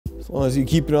long as you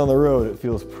keep it on the road, it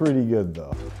feels pretty good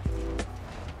though.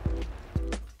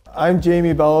 I'm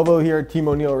Jamie Beliveau here at Team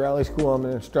O'Neill Rally School. I'm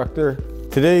an instructor.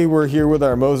 Today we're here with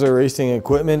our MOZA Racing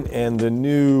equipment and the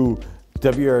new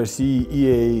WRC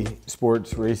EA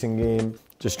Sports racing game.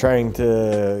 Just trying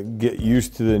to get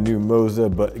used to the new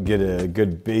MOZA, but get a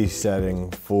good base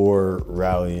setting for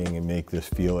rallying and make this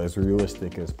feel as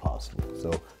realistic as possible.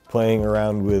 So playing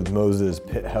around with MOZA's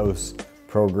Pit House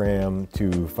program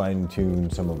to fine tune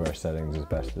some of our settings as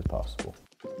best as possible.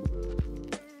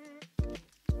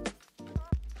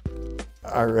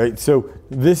 All right, so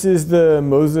this is the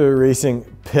MOZA Racing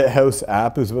Pit House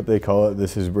app is what they call it.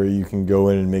 This is where you can go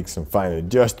in and make some fine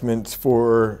adjustments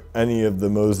for any of the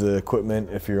MOZA equipment.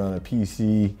 If you're on a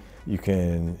PC, you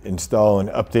can install and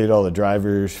update all the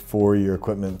drivers for your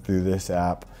equipment through this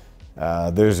app.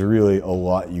 There's really a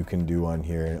lot you can do on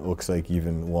here, and it looks like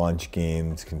even launch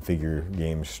games, configure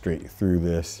games straight through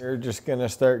this. We're just gonna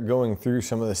start going through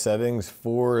some of the settings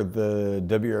for the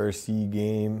WRC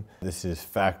game. This is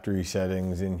factory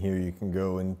settings. In here you can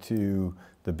go into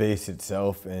the base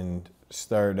itself and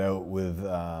start out with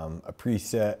a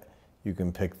preset. You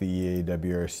can pick the EA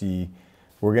WRC.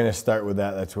 We're gonna start with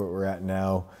that. That's what we're at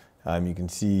now. You can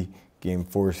see game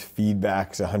force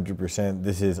feedback's 100%.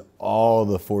 This is all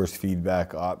the force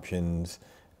feedback options,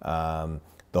 the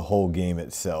whole game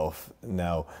itself.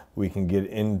 Now we can get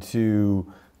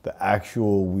into the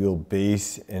actual wheel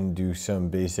base and do some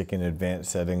basic and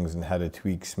advanced settings and how to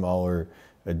tweak smaller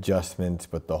adjustments,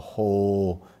 but the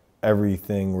whole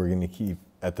everything we're gonna keep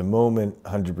at the moment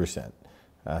 100%.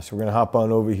 So we're gonna hop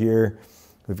on over here.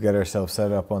 We've got ourselves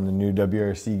set up on the new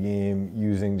WRC game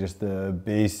using just the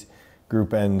base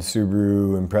Group N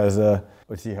Subaru Impreza.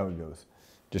 Let's see how it goes.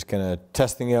 Just kind of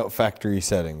testing out factory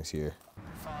settings here.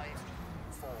 5,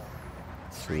 4.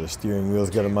 So the steering wheel's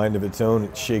got a mind of its own.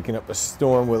 It's shaking up a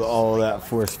storm with all of that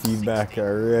force feedback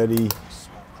already.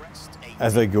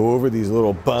 As I go over these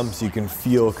little bumps, you can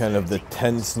feel kind of the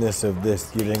tenseness of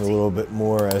this getting a little bit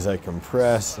more as I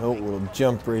compress. Oh, a little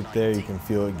jump right there. You can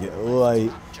feel it get light.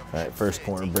 All right, first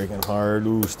corner braking hard.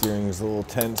 Ooh, steering is a little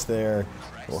tense there.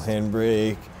 Little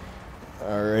handbrake.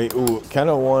 All right, ooh,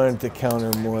 kind of wanted to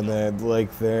counter more than I'd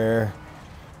like there.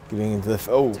 Getting into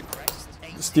the, oh,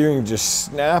 steering just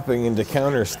snapping into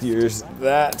counter steers.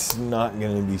 That's not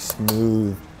gonna be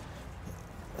smooth.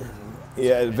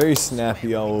 Yeah, very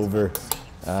snappy all over.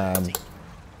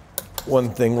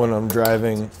 One thing when I'm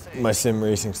driving my sim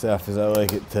racing stuff is I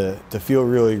like it to feel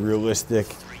really realistic.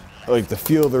 I like to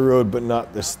feel the road, but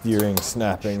not the steering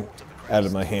snapping out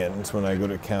of my hands when I go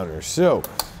to counter. So,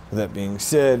 with that being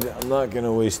said, I'm not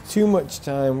gonna waste too much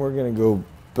time. We're gonna go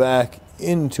back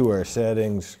into our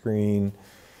settings screen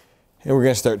and we're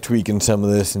gonna start tweaking some of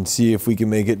this and see if we can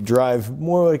make it drive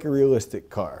more like a realistic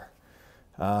car.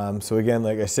 So again,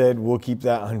 like I said, we'll keep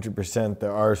that 100%.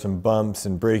 There are some bumps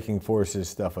and braking forces,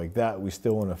 stuff like that. We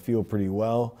still wanna feel pretty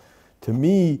well. To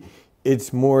me,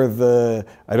 it's more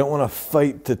I don't want to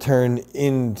fight to turn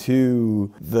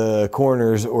into the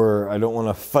corners, or I don't want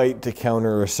to fight to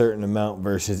counter a certain amount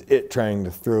versus it trying to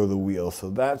throw the wheel.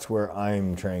 So that's where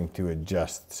I'm trying to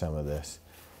adjust some of this.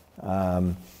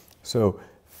 So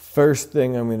first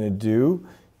thing I'm going to do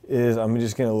is I'm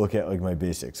just going to look at like my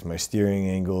basics, my steering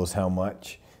angles, how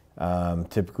much.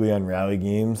 Typically on rally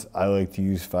games, I like to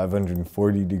use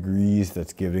 540 degrees.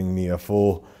 That's giving me a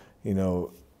full,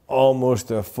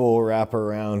 almost a full wrap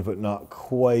around, but not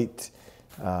quite.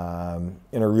 In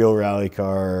a real rally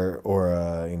car or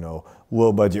a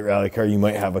low budget rally car, you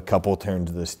might have a couple turns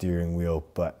of the steering wheel,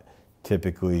 but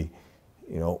typically,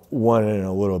 one and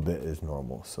a little bit is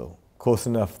normal. So close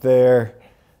enough there.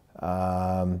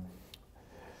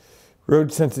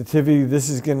 Road sensitivity, this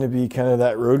is going to be kind of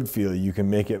that road feel. You can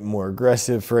make it more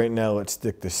aggressive. For right now, let's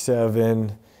stick to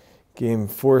 7. Game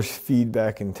force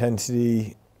feedback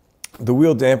intensity. The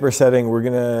wheel damper setting, we're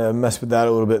gonna mess with that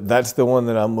a little bit. That's the one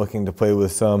that I'm looking to play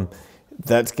with some.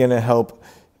 That's gonna help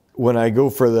when I go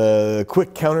for the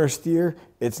quick counter steer.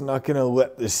 It's not gonna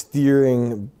let the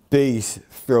steering base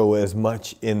throw as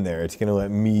much in there. It's gonna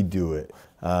let me do it.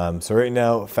 So right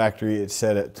now, factory, it's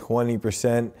set at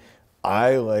 20%.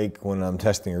 I like when I'm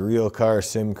testing a real car,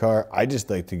 sim car, I just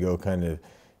like to go kind of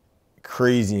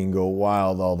crazy and go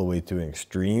wild all the way to an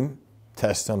extreme,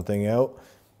 test something out,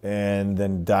 and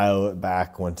then dial it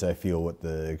back once I feel what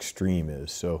the extreme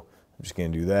is. So I'm just gonna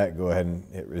do that. Go ahead and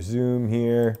hit resume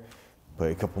here,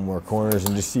 play a couple more corners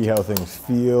and just see how things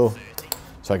feel.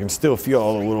 So I can still feel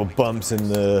all the little bumps in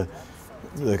the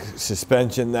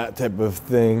suspension, that type of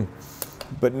thing.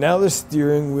 But now the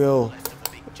steering wheel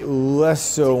less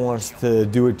so wants to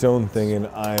do its own thing and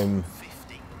I'm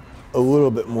a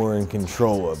little bit more in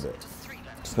control of it.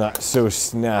 It's not so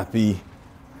snappy.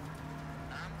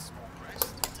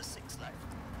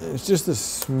 It's just a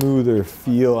smoother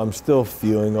feel. I'm still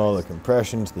feeling all the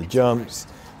compressions, the jumps.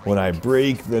 When I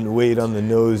brake, the weight on the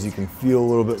nose, you can feel a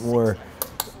little bit more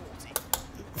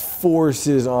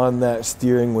forces on that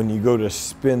steering. When you go to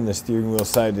spin the steering wheel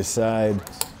side to side,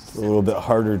 it's a little bit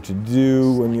harder to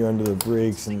do when you're under the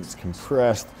brakes and it's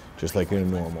compressed, just like in a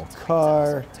normal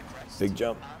car. Big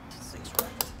jump.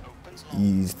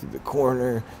 Ease to the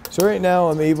corner. So right now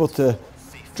I'm able to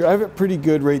drive it pretty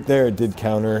good right there. It did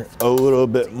counter a little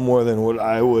bit more than what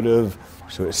I would have.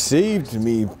 So it saved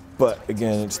me, but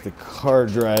again, it's the car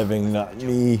driving, not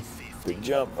me. Big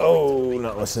jump. Oh,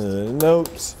 not listening to the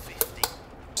notes.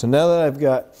 So now that I've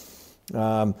got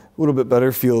a little bit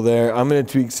better feel there, I'm going to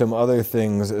tweak some other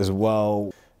things as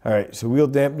well. All right, so wheel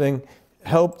dampening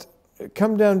helped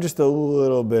come down just a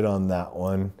little bit on that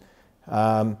one.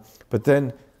 But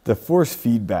then the force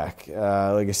feedback,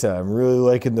 like I said, I'm really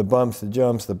liking the bumps, the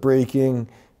jumps, the braking,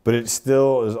 but it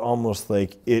still is almost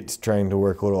like it's trying to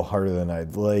work a little harder than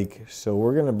I'd like. So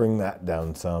we're going to bring that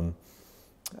down some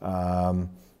and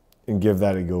give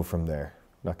that a go from there.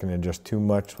 Not going to adjust too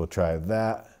much. We'll try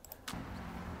that.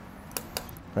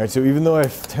 All right, so even though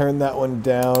I've turned that one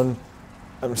down,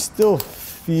 I'm still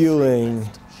feeling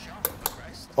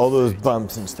all those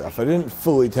bumps and stuff. I didn't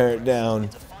fully turn it down,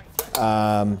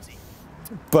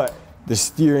 but the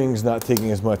steering's not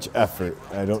taking as much effort.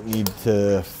 I don't need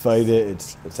to fight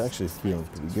it. It's actually feeling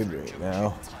pretty good right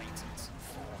now.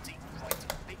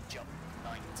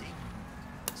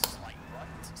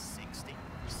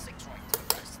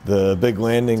 The big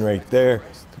landing right there,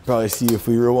 you can probably see if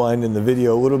we rewind in the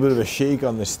video, a little bit of a shake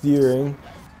on the steering.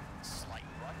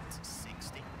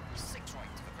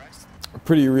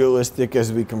 Pretty realistic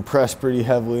as we compress pretty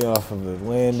heavily off of the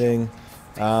landing.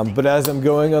 But as I'm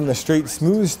going on the straight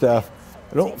smooth stuff,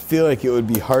 I don't feel like it would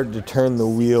be hard to turn the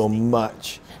wheel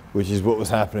much, which is what was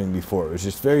happening before. It was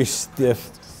just very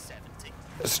stiff,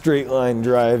 straight line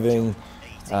driving,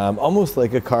 almost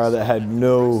like a car that had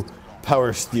no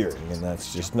power steering, and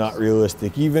that's just not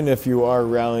realistic. Even if you are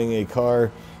rallying a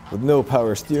car with no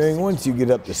power steering, once you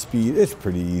get up to speed, it's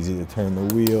pretty easy to turn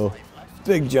the wheel.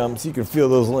 Big jumps, you can feel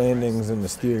those landings and the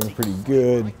steering pretty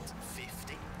good.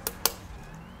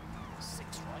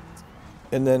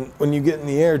 And then when you get in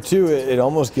the air too, it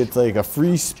almost gets like a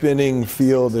free spinning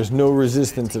feel. There's no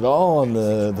resistance at all on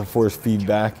the force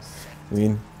feedback. I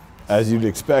mean, as you'd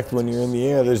expect when you're in the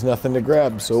air, there's nothing to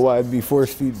grab, so why'd be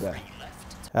force feedback?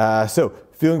 So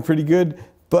feeling pretty good,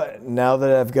 but now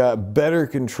that I've got better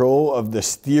control of the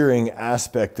steering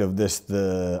aspect of this,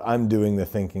 I'm doing the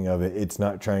thinking of it, it's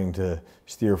not trying to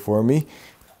steer for me.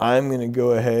 I'm gonna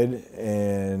go ahead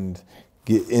and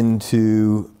get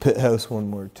into pit house one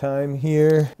more time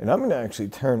here. And I'm gonna actually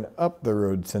turn up the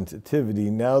road sensitivity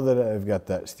now that I've got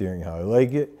that steering how I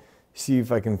like it. See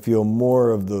if I can feel more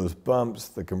of those bumps,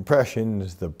 the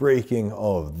compressions, the braking,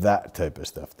 all of that type of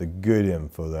stuff. The good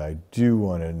info that I do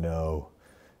wanna know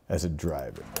as a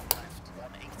driver.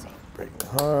 Braking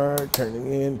hard,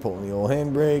 turning in, pulling the old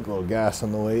handbrake, a little gas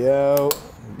on the way out,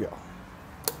 go.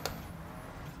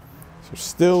 So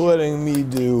still letting me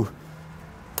do,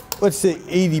 let's say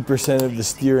 80% of the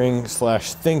steering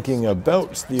slash thinking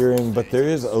about steering, but there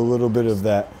is a little bit of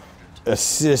that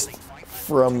assist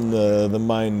from the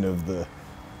mind of the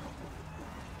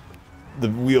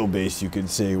wheelbase, you could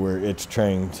say, where it's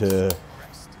trying to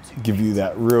give you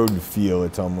that road feel.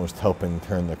 It's almost helping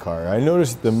turn the car. I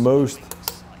noticed the most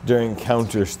during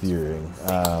counter steering,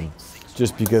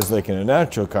 just because like in a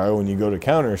natural car, when you go to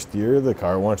counter steer, the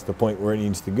car wants to point where it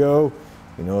needs to go.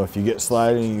 You know, if you get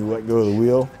sliding and you let go of the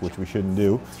wheel, which we shouldn't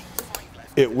do,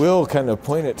 it will kind of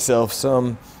point itself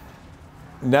some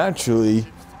naturally,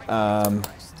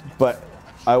 but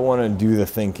I want to do the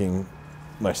thinking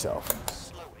myself.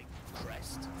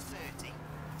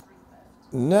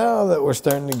 Now that we're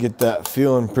starting to get that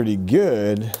feeling pretty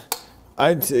good,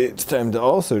 I'd say it's time to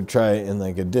also try it in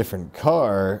like a different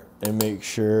car and make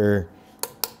sure,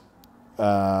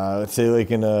 let's say like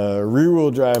in a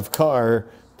rear-wheel drive car,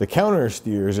 the counter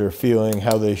steers are feeling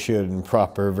how they should and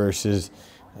proper versus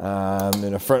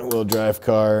in a front-wheel drive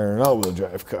car or an all-wheel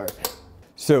drive car.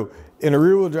 So in a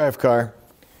rear-wheel drive car,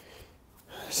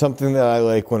 something that I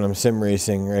like when I'm sim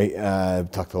racing, right,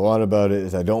 I've talked a lot about it,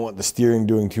 is I don't want the steering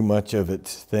doing too much of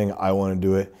its thing. I want to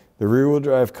do it. The rear-wheel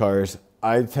drive cars,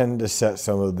 I tend to set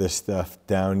some of this stuff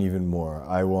down even more.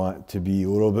 I want to be a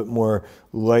little bit more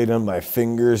light on my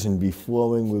fingers and be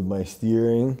flowing with my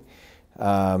steering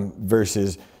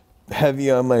versus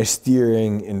heavy on my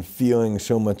steering and feeling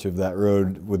so much of that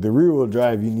road. With the rear-wheel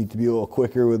drive, you need to be a little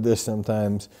quicker with this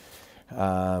sometimes.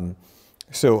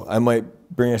 So I might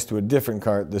bring us to a different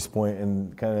car at this point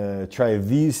and kind of try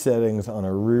these settings on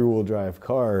a rear-wheel drive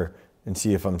car and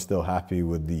see if I'm still happy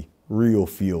with the real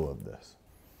feel of this.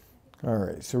 All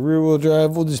right, so rear-wheel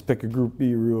drive, we'll just pick a Group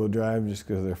B rear-wheel drive just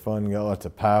because they're fun, got lots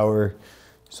of power.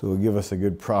 So it'll give us a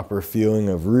good proper feeling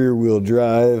of rear-wheel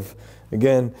drive.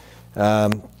 Again,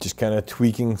 just kind of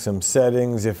tweaking some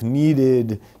settings if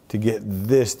needed to get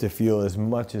this to feel as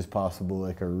much as possible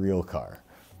like a real car.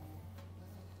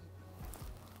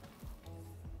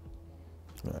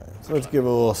 All right, so let's give a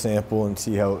little sample and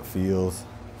see how it feels.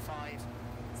 5,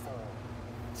 4,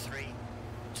 3,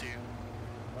 2,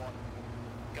 1,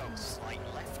 go. Slight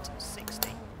left, 60.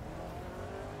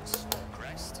 Small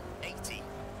crest, 80.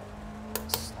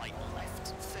 Slight left,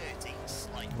 30.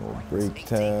 Slight Little right, brake 80.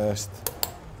 test.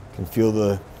 Can feel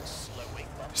the Slowing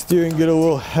up, steering get a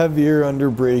little heavier under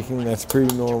braking. That's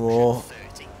pretty normal.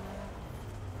 30.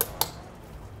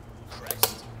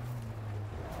 Crest.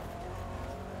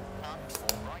 And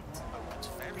full right, opens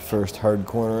very First hard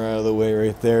corner out of the way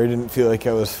right there. Didn't feel like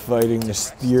I was fighting the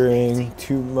steering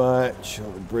too much. The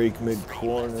brake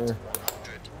mid-corner. 100.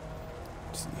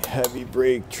 See, heavy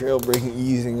brake, trail braking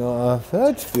easing off.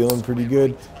 That's feeling pretty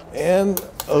good. And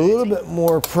a little bit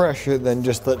more pressure than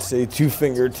just, let's say, 2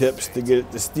 fingertips to get it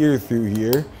to steer through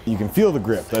here. You can feel the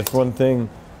grip. That's one thing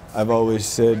I've always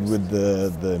said with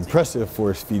the impressive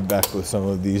force feedback with some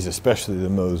of these, especially the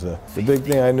MOZA. The big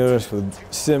thing I noticed with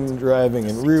sim driving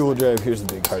and rear-wheel drive, here's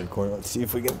the big hard corner. Let's see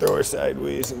if we can throw her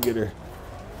sideways and get her.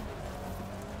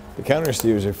 The counter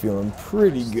steers are feeling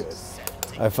pretty good.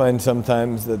 I find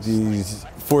sometimes that these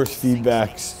force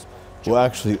feedbacks will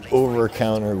actually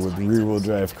over-counter with rear-wheel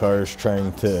drive cars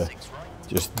trying to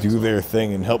just do their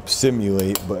thing and help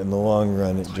simulate, but in the long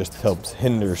run it just helps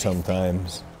hinder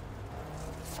sometimes.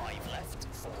 5 left,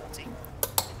 40.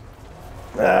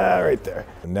 Right there.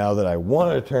 Now that I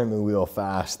want to turn the wheel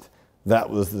fast, that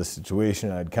was the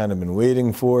situation I'd kind of been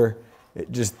waiting for.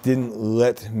 It just didn't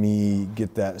let me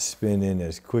get that spin in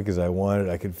as quick as I wanted.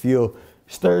 I could feel,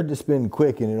 started to spin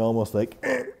quick and it almost like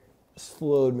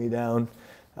slowed me down.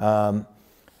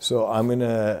 So I'm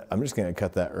just gonna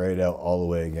cut that right out all the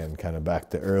way again, kind of back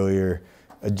to earlier,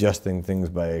 adjusting things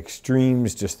by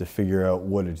extremes just to figure out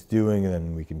what it's doing, and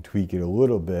then we can tweak it a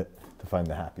little bit to find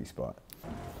the happy spot.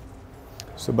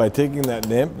 So by taking that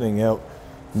dampening out,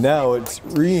 now it's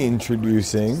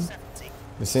reintroducing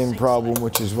the same problem,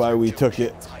 which is why we took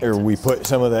it, or we put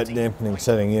some of that dampening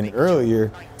setting in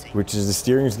earlier, which is the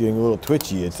steering's getting a little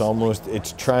twitchy.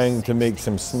 It's trying to make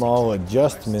some small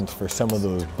adjustments for some of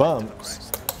those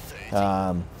bumps.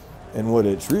 And what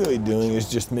it's really doing is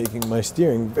just making my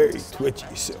steering very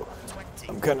twitchy. So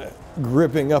I'm kind of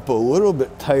gripping up a little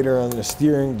bit tighter on the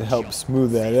steering to help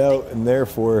smooth that out and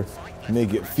therefore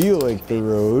make it feel like the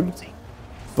road.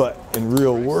 But in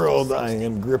real world, I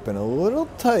am gripping a little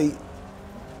tight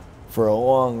for a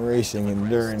long racing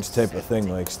endurance type of thing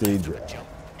like stage rail.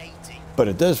 But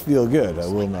it does feel good, I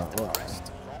will not lie.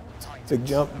 Big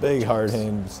jump, big hard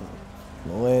hands.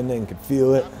 The landing, could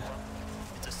feel it.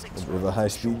 A bit of a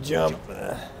high-speed jump.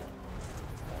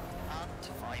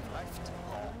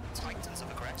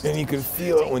 And you can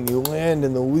feel it when you land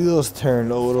and the wheels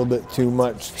turn a little bit too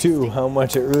much too, how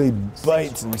much it really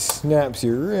bites and snaps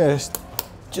your wrist,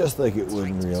 just like it would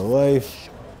in real life.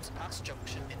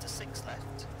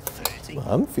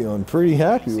 I'm feeling pretty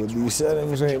happy with these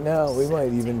settings right now. We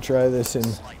might even try this in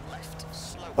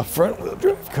a front-wheel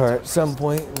drive car at some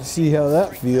point and see how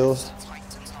that feels.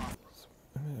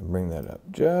 I'm gonna bring that up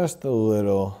just a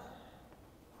little.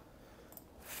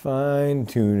 Fine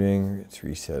tuning. Let's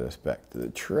reset us back to the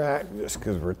track just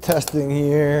because we're testing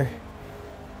here.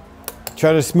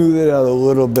 Try to smooth it out a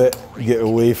little bit, get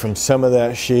away from some of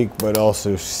that shake, but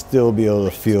also still be able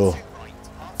to feel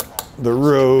the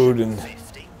road and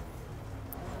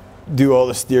do all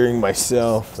the steering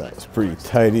myself. That was pretty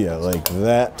tidy. I like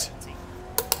that.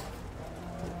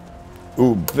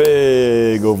 Ooh,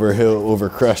 big over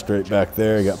crest right back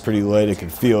there. I got pretty light. I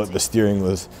could feel it. The steering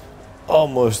was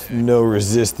almost no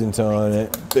resistance on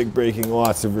it. Big braking,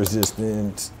 lots of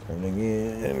resistance. Turning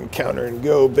in, counter and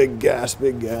go. Big gas,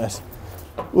 big gas.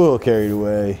 A little carried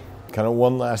away. Kind of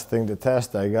one last thing to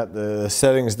test. I got the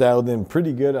settings dialed in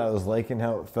pretty good. I was liking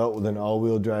how it felt with an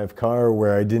all-wheel drive car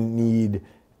where I didn't need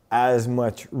as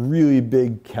much really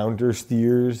big counter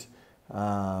steers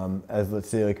as, let's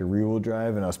say, like a rear-wheel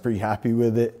drive, and I was pretty happy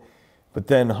with it. But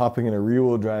then hopping in a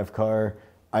rear-wheel drive car,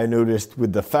 I noticed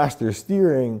with the faster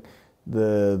steering,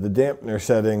 the dampener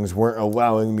settings weren't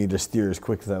allowing me to steer as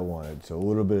quick as I wanted. So a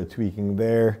little bit of tweaking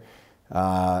there.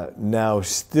 Now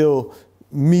still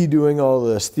me doing all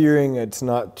the steering, it's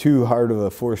not too hard of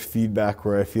a force feedback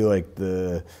where I feel like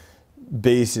the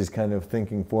base is kind of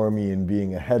thinking for me and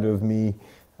being ahead of me,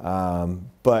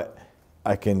 but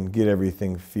I can get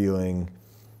everything feeling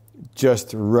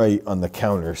just right on the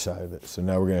counter side of it. So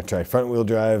now we're going to try front wheel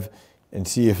drive and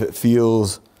see if it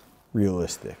feels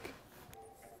realistic.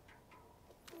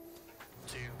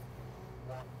 2,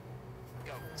 1,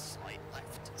 go, slide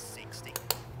left, 60.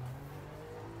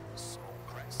 Small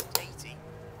crest, 80.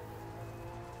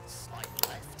 Slide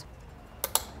left.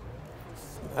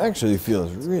 Actually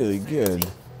feels really good.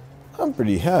 I'm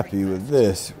pretty happy with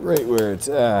this, right where it's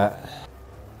at.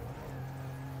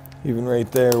 Even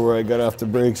right there where I got off the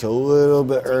brakes a little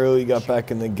bit early, got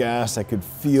back in the gas, I could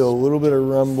feel a little bit of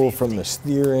rumble from the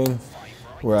steering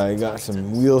where I got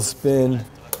some wheel spin.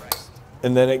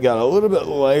 And then it got a little bit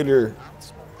lighter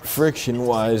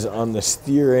friction-wise on the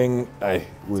steering. I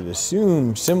would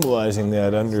assume symbolizing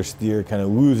that understeer, kind of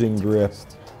losing grip.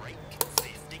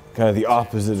 Kind of the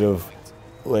opposite of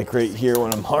like right here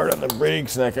when I'm hard on the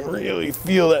brakes and I can really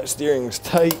feel that steering's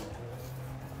tight.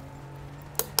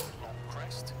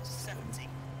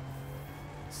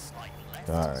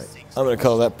 All right, I'm gonna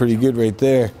call that pretty good right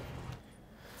there.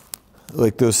 I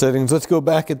like those settings. Let's go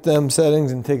back at them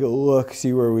settings and take a look,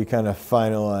 see where we kind of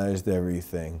finalized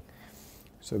everything.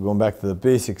 So going back to the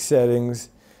basic settings,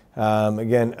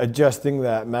 again, adjusting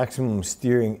that maximum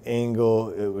steering angle.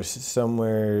 It was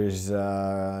somewhere,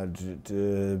 I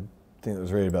think it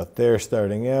was right about there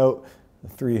starting out,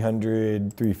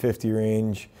 300, 350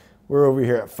 range. We're over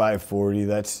here at 540.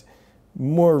 That's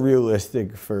more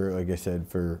realistic for, like I said,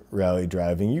 for rally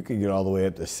driving. You could get all the way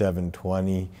up to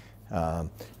 720,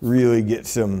 really get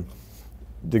some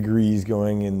degrees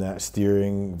going in that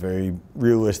steering. Very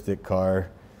realistic car.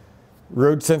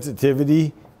 Road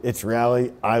sensitivity, it's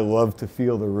rally. I love to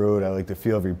feel the road. I like to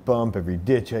feel every bump, every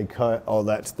ditch I cut, all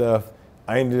that stuff.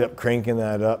 I ended up cranking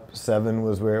that up. 7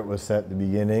 was where it was set at the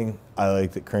beginning. I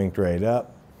liked it cranked right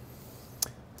up.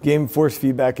 Game force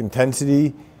feedback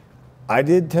intensity. I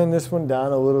did turn this one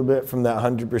down a little bit from that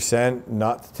 100%,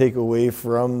 not to take away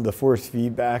from the force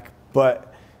feedback,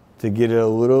 but to get it a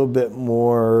little bit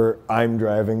more, I'm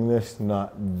driving this,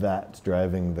 not that's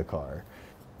driving the car.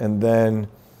 And then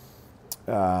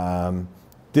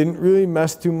didn't really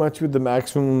mess too much with the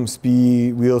maximum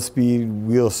speed, wheel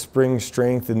spring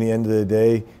strength in the end of the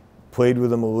day. Played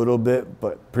with them a little bit,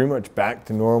 but pretty much back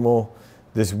to normal.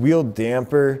 This wheel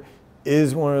damper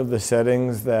is one of the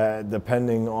settings that,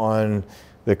 depending on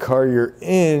the car you're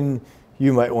in,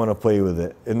 you might want to play with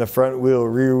it. In the front wheel,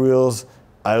 rear wheels,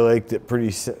 I liked it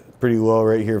pretty low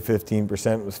right here,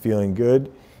 15% was feeling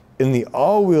good. In the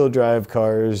all-wheel drive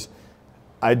cars,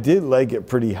 I did like it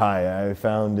pretty high. I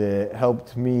found it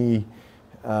helped me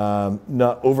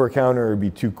not over counter or be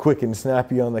too quick and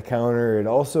snappy on the counter. It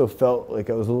also felt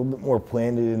like I was a little bit more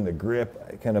planted in the grip.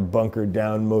 I kind of bunkered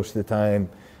down most of the time.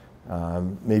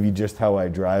 Maybe just how I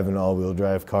drive an all-wheel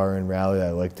drive car in rally. I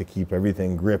like to keep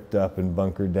everything gripped up and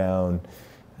bunkered down,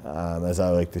 as I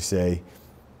like to say.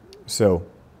 So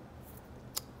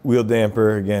wheel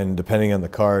damper, again, depending on the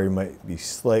car, you might be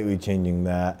slightly changing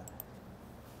that.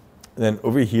 And then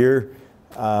over here,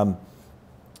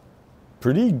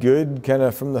 pretty good kind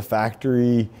of from the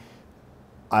factory.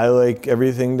 I like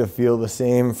everything to feel the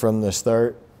same from the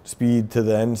start speed to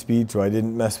the end speed, so I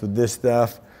didn't mess with this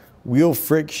stuff. Wheel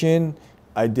friction,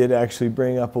 I did actually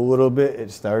bring up a little bit.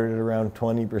 It started around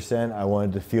 20%. I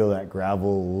wanted to feel that gravel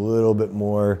a little bit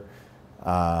more.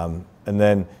 And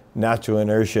then natural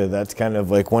inertia, that's kind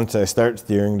of like once I start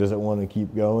steering, does it want to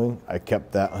keep going? I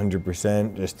kept that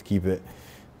 100% just to keep it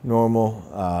normal.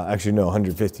 Actually, no,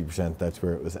 150%, that's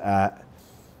where it was at.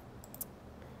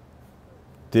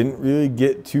 Didn't really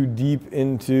get too deep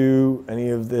into any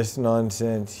of this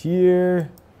nonsense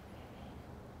here.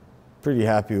 Pretty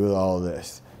happy with all of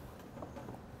this.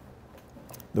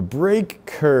 The brake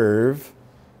curve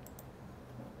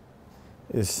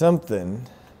is something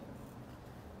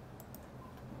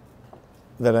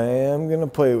that I am going to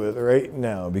play with right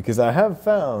now, because I have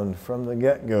found from the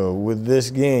get-go with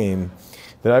this game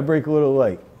that I brake a little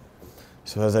light.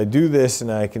 So as I do this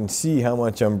and I can see how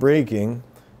much I'm braking,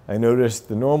 I notice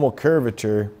the normal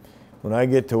curvature when I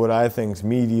get to what I think is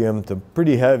medium to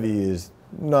pretty heavy is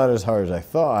not as hard as I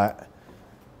thought,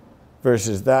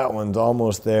 versus that one's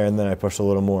almost there, and then I push a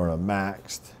little more on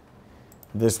maxed.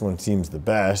 This one seems the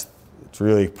best. It's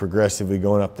really progressively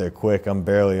going up there quick. I'm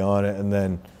barely on it, and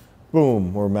then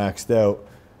boom, we're maxed out.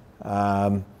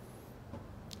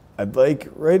 I'd like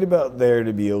right about there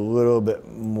to be a little bit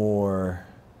more.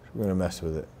 We're gonna mess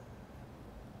with it.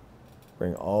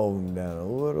 Bring all of them down a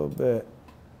little bit.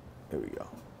 There we go,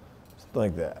 something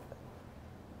like that.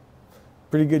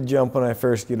 Pretty good jump when I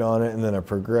first get on it, and then a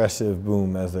progressive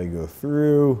boom as I go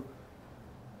through.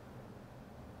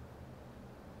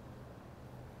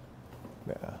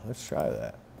 Yeah, let's try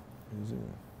that. Zoom.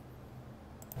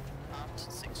 And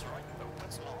 6 right,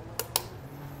 opens long.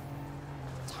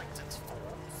 Tightens 4,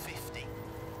 50.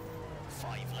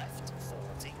 5 left,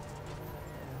 40.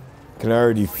 Can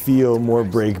already feel more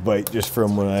brake bite just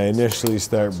from when I initially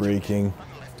start braking.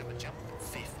 And left of a jump,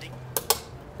 50.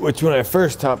 Which when I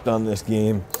first hopped on this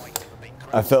game,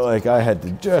 I felt like I had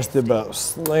to just about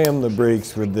slam the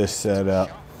brakes with this setup.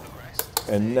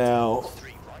 And now,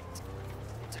 3 right,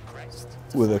 into crest.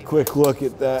 with a quick look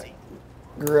at that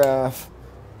graph,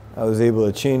 I was able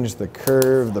to change the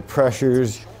curve, the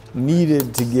pressures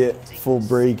needed to get full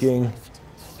braking.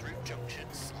 Through junction,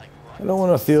 slight I don't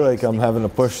want to feel like I'm having to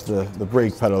push the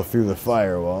brake pedal through the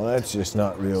firewall. That's just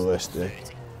not realistic.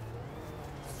 right,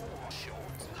 4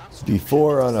 short.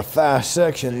 Before, on a fast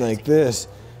section like this,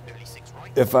 Early 6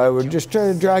 right. if I would just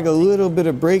try to drag a little bit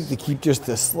of brake to keep just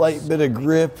a slight bit of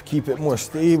grip, keep it more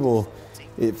stable,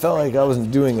 it felt like I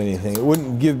wasn't doing anything. It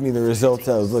wouldn't give me the results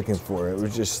I was looking for. It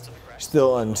was just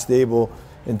still unstable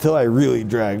until I really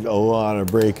dragged a lot of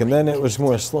brake. And then it was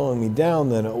more slowing me down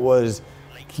than it was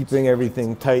keeping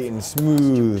everything tight and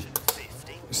smooth.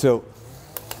 So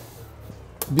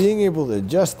being able to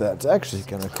adjust that's actually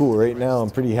kind of cool. Right now I'm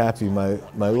pretty happy. My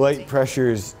light pressure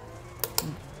is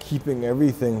keeping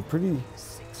everything pretty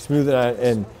smooth,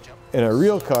 and in a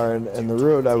real car and the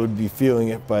road I would be feeling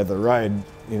it by the ride.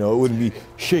 You know, it wouldn't be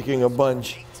shaking a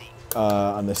bunch.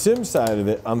 On the sim side of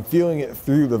it, I'm feeling it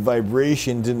through the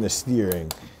vibrations in the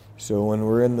steering. So when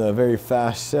we're in the very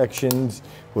fast sections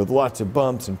with lots of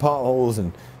bumps and potholes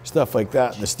and stuff like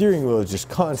that, the steering wheel is just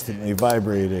constantly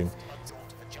vibrating.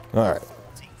 All right,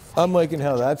 I'm liking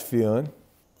how that's feeling.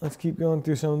 Let's keep going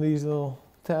through some of these little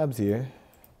tabs here.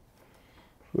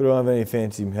 We don't have any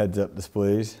fancy heads-up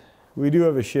displays. We do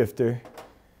have a shifter,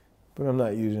 but I'm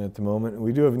not using it at the moment.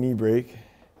 We do have an e-brake.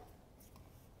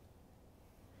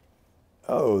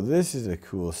 Oh, this is a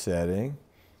cool setting.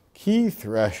 Key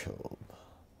threshold.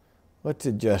 Let's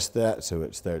adjust that so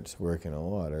it starts working a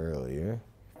lot earlier.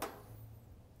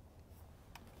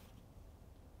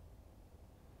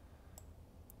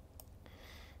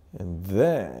 And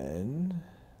then,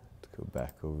 let's go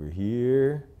back over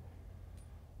here.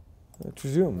 Let's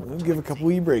resume. Let's give a couple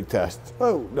e-brake tests.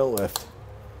 Oh, don't lift.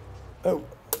 Oh,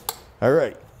 all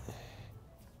right.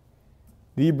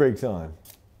 The e-brake's on.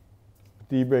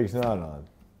 The e-brake's not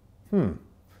on.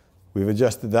 We've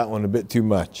adjusted that one a bit too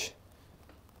much.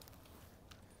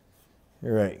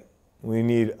 You're right. We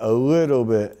need a little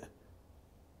bit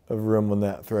of room on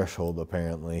that threshold,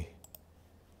 apparently,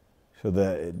 so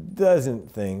that it doesn't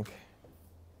think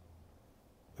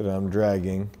that I'm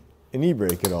dragging an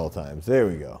e-brake at all times. There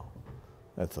we go.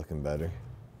 That's looking better.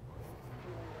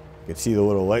 You could see the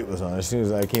little light was on. As soon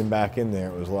as I came back in there,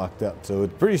 it was locked up. So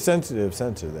it's a pretty sensitive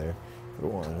sensor there.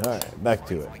 All right, back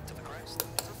to it.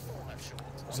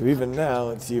 So even now,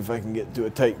 let's see if I can get to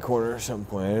a tight corner at some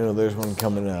point. I know there's one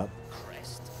coming up.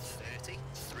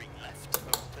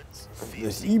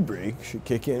 This e-brake should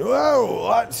kick in, whoa, a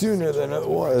lot sooner than it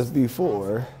was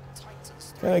before.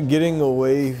 Kind of getting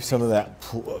away some of that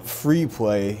free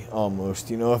play almost.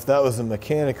 You know, if that was a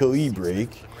mechanical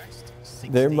e-brake,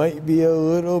 there might be a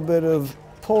little bit of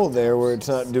pull there where it's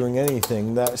not doing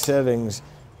anything. That setting's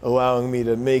allowing me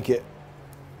to make it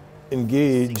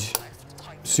engage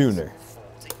sooner.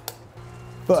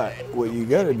 But what you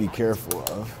gotta be careful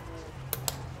of,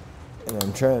 and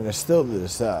I'm trying to still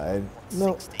decide,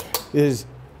 is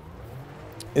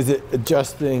it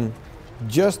adjusting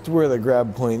just where the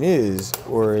grab point is,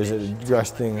 or is it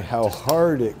adjusting how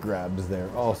hard it grabs there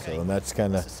also? And that's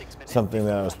kind of something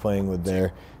that I was playing with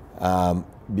there.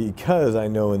 Because I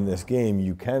know in this game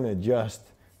you can adjust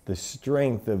the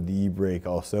strength of the e-brake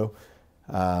also.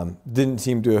 Didn't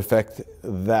seem to affect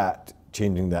that,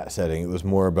 changing that setting. It was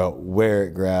more about where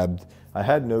it grabbed. I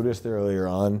had noticed earlier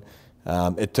on,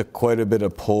 it took quite a bit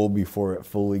of pull before it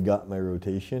fully got my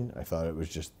rotation. I thought it was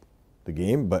just the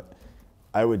game, but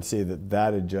I would say that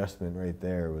that adjustment right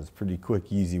there was a pretty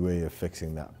quick, easy way of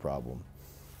fixing that problem.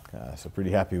 So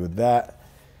pretty happy with that.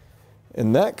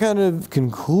 And that kind of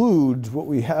concludes what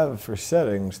we have for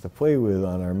settings to play with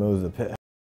on our MOZA pit.